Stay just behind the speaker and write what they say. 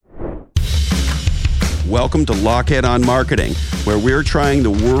Welcome to Lockhead on Marketing, where we're trying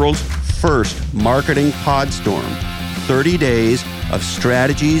the world's first marketing podstorm. 30 days of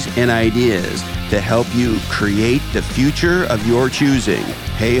strategies and ideas to help you create the future of your choosing.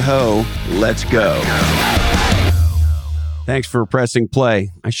 Hey ho, let's go. Thanks for pressing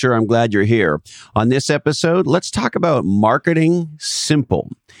play. I'm glad you're here. On this episode, let's talk about marketing simple,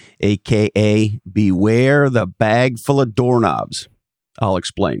 aka beware the bag full of doorknobs. I'll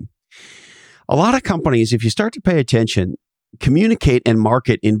explain. A lot of companies, if you start to pay attention, communicate and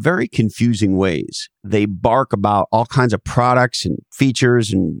market in very confusing ways. They bark about all kinds of products and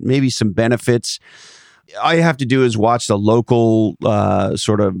features and maybe some benefits. All you have to do is watch the local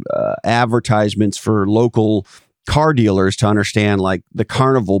advertisements for local car dealers to understand like the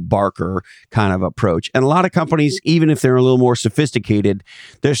carnival barker kind of approach. And a lot of companies, even if they're a little more sophisticated,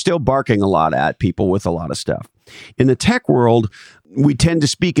 they're still barking a lot at people with a lot of stuff. In the tech world, we tend to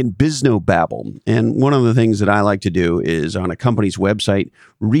speak in biznobabble. And one of the things that I like to do is on a company's website,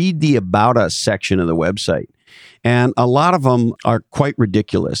 read the About Us section of the website. And a lot of them are quite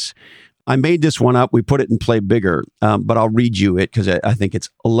ridiculous. I made this one up. We put it in Play Bigger, but I'll read you it because I think it's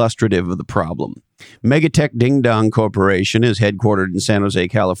illustrative of the problem. Megatech Ding Dong Corporation is headquartered in San Jose,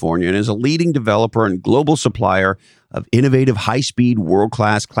 California, and is a leading developer and global supplier of innovative, high-speed,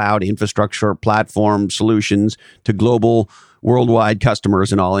 world-class cloud infrastructure platform solutions to global, worldwide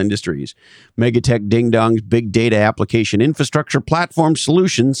customers in all industries. Megatech Ding Dong's big data application infrastructure platform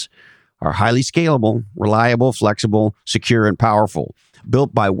solutions are highly scalable, reliable, flexible, secure, and powerful.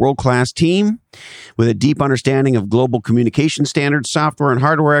 Built by a world-class team with a deep understanding of global communication standards, software and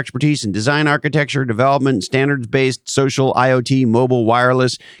hardware expertise, and design architecture, development, and standards-based social, IoT, mobile,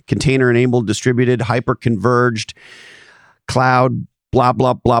 wireless, container-enabled, distributed, hyper-converged, cloud, blah,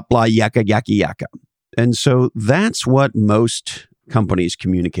 blah, blah, blah, yakka, yakka, yakka. And so that's what most companies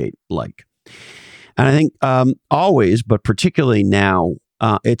communicate like. And I think always, but particularly now,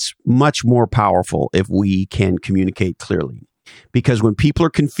 it's much more powerful if we can communicate clearly. Because when people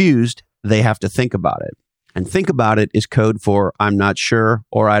are confused, they have to think about it. And think about it is code for I'm not sure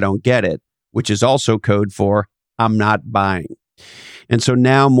or I don't get it, which is also code for I'm not buying. And so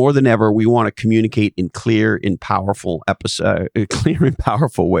now more than ever, we want to communicate in clear and powerful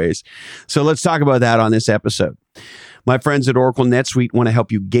ways. So let's talk about that on this episode. My friends at Oracle NetSuite want to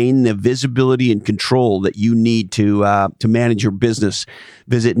help you gain the visibility and control that you need to manage your business.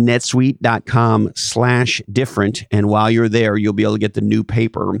 Visit netsuite.com/different. And while you're there, you'll be able to get the new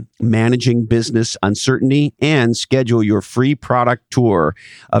paper, Managing Business Uncertainty, and schedule your free product tour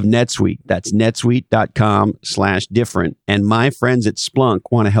of NetSuite. That's netsuite.com/different. And my friends at Splunk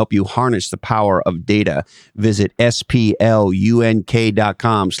want to help you harness the power of data. Visit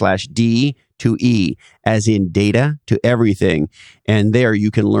splunk.com/D to E, as in data to everything. And there you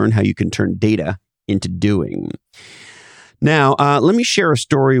can learn how you can turn data into doing. Now, let me share a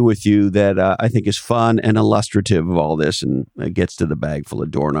story with you that I think is fun and illustrative of all this, and it gets to the bag full of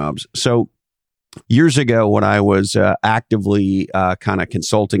doorknobs. So years ago, when I was actively kind of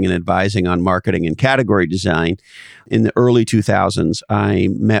consulting and advising on marketing and category design in the early 2000s, I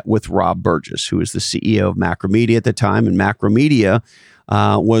met with Rob Burgess, who was the CEO of Macromedia at the time. And Macromedia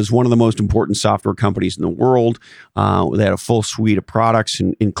was one of the most important software companies in the world. They had a full suite of products,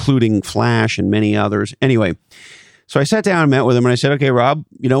 including Flash and many others. Anyway, so I sat down and met with him, and I said, "Okay, Rob,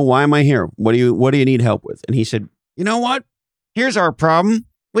 why am I here? What do you need help with?" And he said, "You know what? Here's our problem.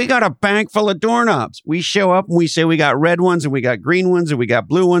 We got a bank full of doorknobs. We show up and we say we got red ones and we got green ones and we got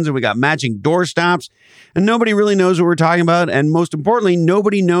blue ones and we got matching door stops, and nobody really knows what we're talking about. And most importantly,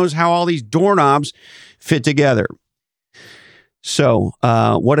 nobody knows how all these doorknobs fit together." So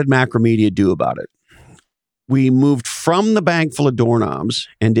what did Macromedia do about it? We moved from the bag full of doorknobs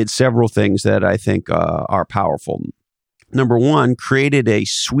and did several things that I think are powerful. Number one, created a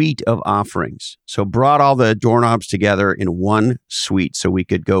suite of offerings. So brought all the doorknobs together in one suite so we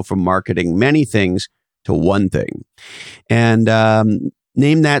could go from marketing many things to one thing. And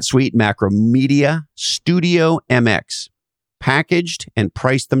named that suite Macromedia Studio MX. Packaged and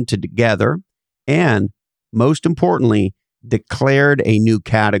priced them together. And most importantly, declared a new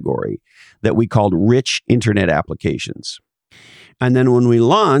category that we called Rich Internet Applications. And then when we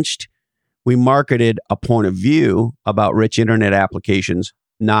launched, we marketed a point of view about rich internet applications,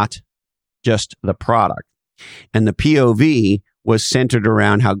 not just the product. And the POV was centered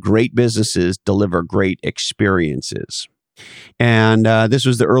around how great businesses deliver great experiences. And this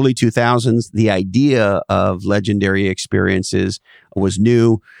was the early 2000s. The idea of legendary experiences was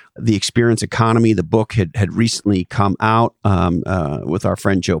new. The Experience Economy, the book had recently come out with our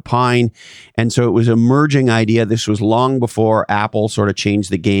friend Joe Pine. And so it was an emerging idea. This was long before Apple sort of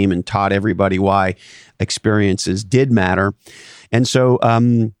changed the game and taught everybody why experiences did matter. And so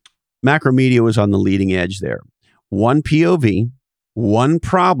Macromedia was on the leading edge there. One POV, one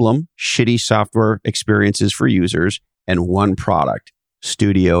problem, shitty software experiences for users, and one product,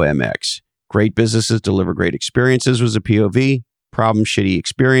 Studio MX. Great businesses deliver great experiences was a POV, problem, shitty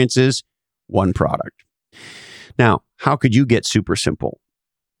experiences, one product. Now, how could you get super simple?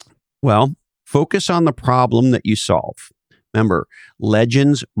 Well, focus on the problem that you solve. Remember,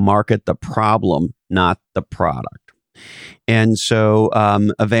 legends market the problem, not the product. And so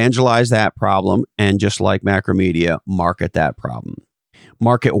evangelize that problem, and just like Macromedia, market that problem.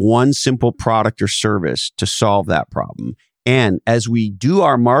 Market one simple product or service to solve that problem. And as we do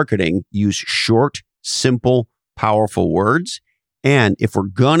our marketing, use short, simple, powerful words. And if we're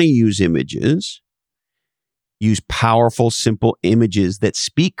going to use images, use powerful, simple images that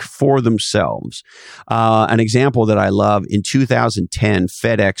speak for themselves. An example that I love, in 2010,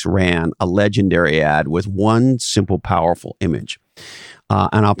 FedEx ran a legendary ad with one simple, powerful image.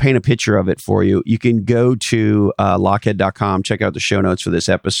 And I'll paint a picture of it for you. You can go to lochhead.com, check out the show notes for this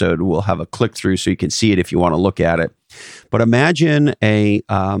episode. We'll have a click through so you can see it if you want to look at it. But imagine a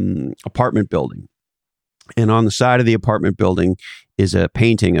apartment building. And on the side of the apartment building is a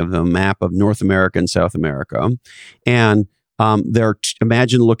painting of the map of North America and South America. And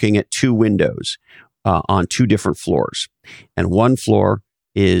imagine looking at two windows on two different floors. And one floor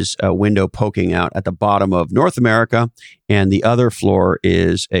is a window poking out at the bottom of North America, and the other floor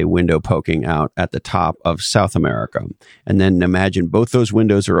is a window poking out at the top of South America. And then imagine both those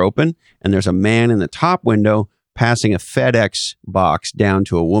windows are open, and there's a man in the top window passing a FedEx box down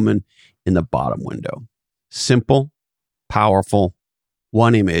to a woman in the bottom window. Simple, powerful,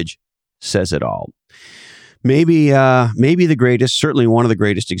 one image says it all. Maybe the greatest, certainly one of the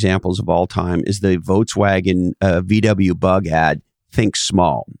greatest examples of all time is the Volkswagen VW Bug ad, Think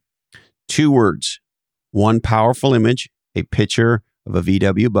Small. Two words, one powerful image, a picture of a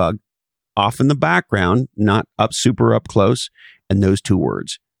VW Bug, off in the background, not super up close, and those two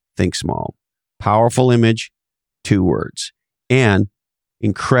words, Think Small. Powerful image, two words, and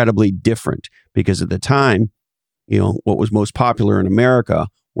incredibly different, because at the time, what was most popular in America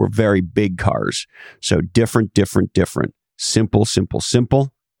were very big cars. So different. Simple,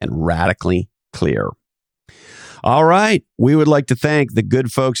 and radically clear. All right. We would like to thank the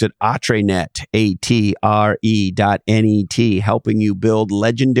good folks at Atrenet, ATRE.net, helping you build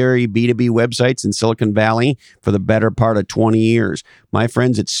legendary B2B websites in Silicon Valley for the better part of 20 years. My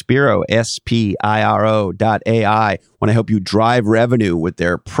friends at Spiro, SPIRO.ai, want to help you drive revenue with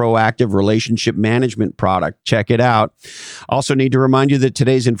their proactive relationship management product. Check it out. Also need to remind you that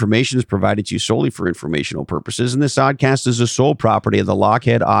today's information is provided to you solely for informational purposes, and this oddcast is the sole property of the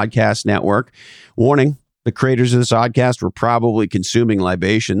Lochhead Oddcast Network. Warning. The creators of this oddcast were probably consuming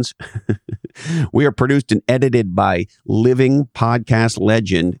libations. We are produced and edited by living podcast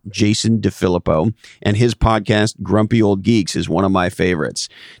legend Jason DeFilippo, and his podcast, Grumpy Old Geeks, is one of my favorites.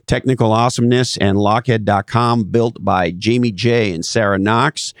 Technical awesomeness and Lochhead.com, built by Jamie J. and Sarah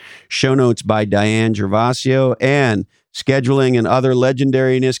Knox. Show notes by Diane Gervasio, and scheduling and other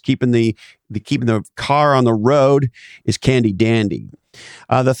legendariness, keeping the car on the road, is Candy Dandy.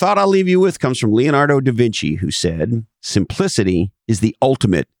 The thought I'll leave you with comes from Leonardo da Vinci, who said, "Simplicity is the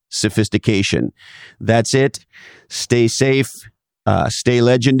ultimate sophistication." That's it. Stay safe, stay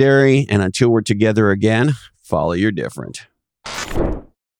legendary, and until we're together again, follow your different.